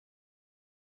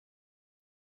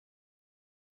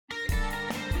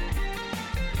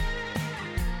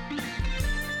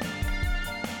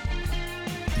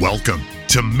Welcome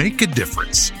to Make a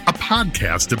Difference, a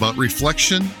podcast about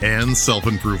reflection and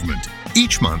self-improvement.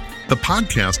 Each month, the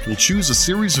podcast will choose a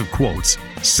series of quotes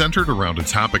centered around a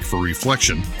topic for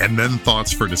reflection and then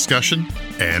thoughts for discussion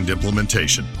and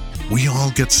implementation. We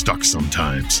all get stuck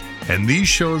sometimes, and these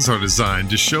shows are designed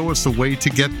to show us a way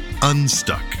to get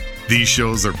unstuck. These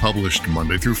shows are published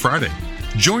Monday through Friday.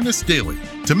 Join us daily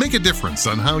to make a difference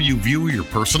on how you view your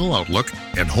personal outlook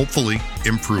and hopefully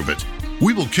improve it.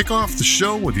 We will kick off the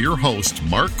show with your host,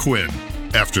 Mark Quinn,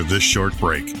 after this short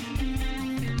break.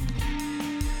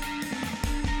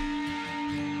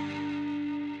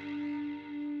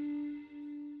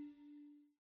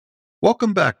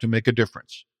 Welcome back to Make a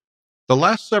Difference. The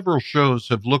last several shows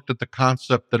have looked at the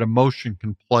concept that emotion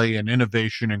can play in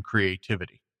innovation and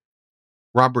creativity.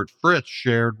 Robert Fritz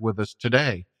shared with us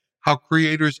today how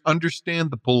creators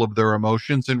understand the pull of their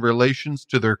emotions in relations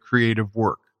to their creative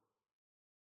work.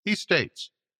 He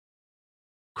states,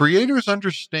 creators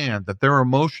understand that their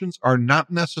emotions are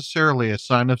not necessarily a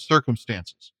sign of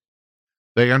circumstances.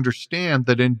 They understand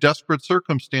that in desperate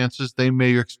circumstances they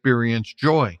may experience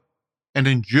joy, and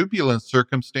in jubilant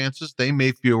circumstances they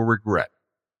may feel regret.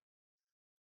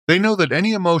 They know that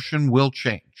any emotion will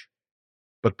change,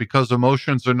 but because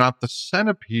emotions are not the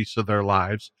centerpiece of their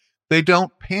lives, they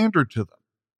don't pander to them.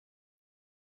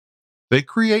 They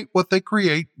create what they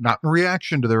create, not in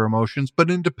reaction to their emotions,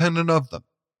 but independent of them.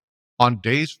 On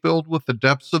days filled with the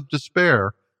depths of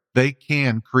despair, they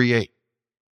can create.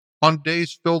 On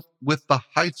days filled with the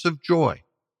heights of joy,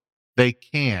 they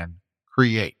can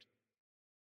create.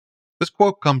 This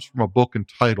quote comes from a book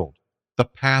entitled The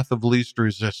Path of Least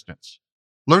Resistance,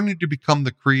 Learning to Become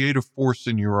the Creative Force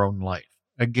in Your Own Life,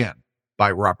 again, by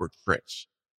Robert Fritz.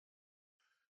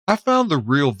 I found the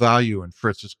real value in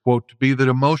Fritz's quote to be that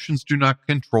emotions do not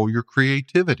control your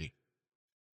creativity.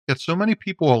 Yet so many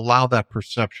people allow that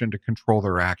perception to control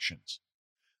their actions.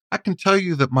 I can tell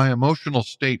you that my emotional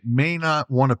state may not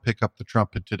want to pick up the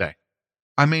trumpet today.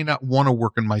 I may not want to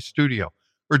work in my studio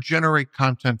or generate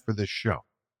content for this show.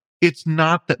 It's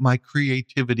not that my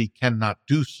creativity cannot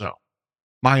do so.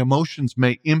 My emotions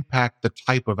may impact the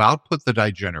type of output that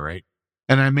I generate,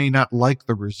 and I may not like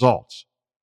the results.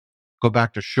 Go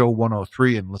back to show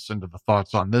 103 and listen to the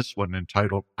thoughts on this one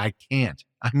entitled, I Can't.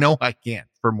 I know I can't,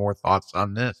 for more thoughts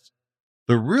on this.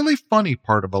 The really funny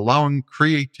part of allowing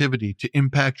creativity to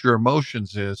impact your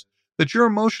emotions is that your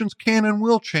emotions can and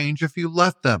will change if you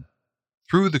let them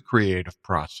through the creative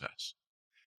process.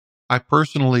 I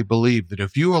personally believe that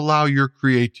if you allow your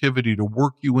creativity to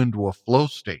work you into a flow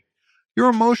state, your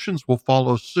emotions will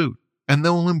follow suit and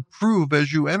they'll improve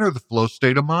as you enter the flow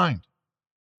state of mind.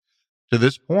 To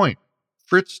this point,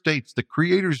 Fritz states that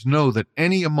creators know that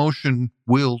any emotion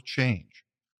will change.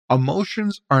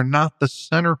 Emotions are not the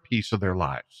centerpiece of their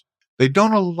lives. They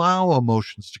don't allow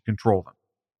emotions to control them.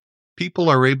 People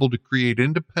are able to create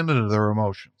independent of their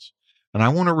emotions. And I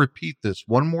want to repeat this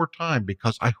one more time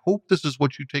because I hope this is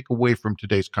what you take away from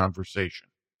today's conversation.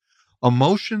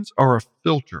 Emotions are a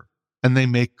filter, and they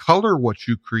may color what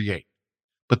you create,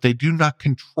 but they do not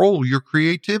control your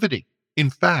creativity. In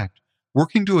fact,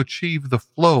 working to achieve the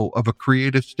flow of a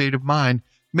creative state of mind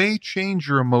may change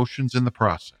your emotions in the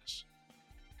process.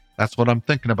 That's what I'm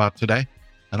thinking about today,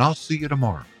 and I'll see you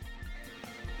tomorrow.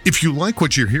 If you like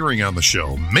what you're hearing on the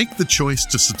show, make the choice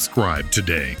to subscribe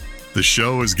today. The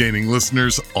show is gaining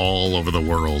listeners all over the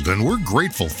world, and we're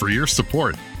grateful for your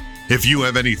support. If you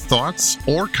have any thoughts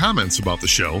or comments about the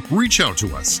show, reach out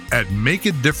to us at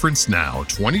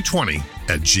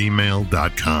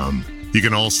makeadifferencenow2020@gmail.com. You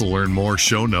can also learn more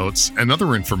show notes and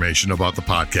other information about the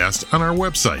podcast on our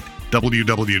website,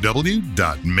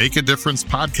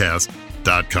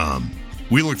 www.makeadifferencepodcast.com.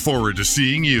 We look forward to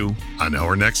seeing you on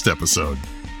our next episode.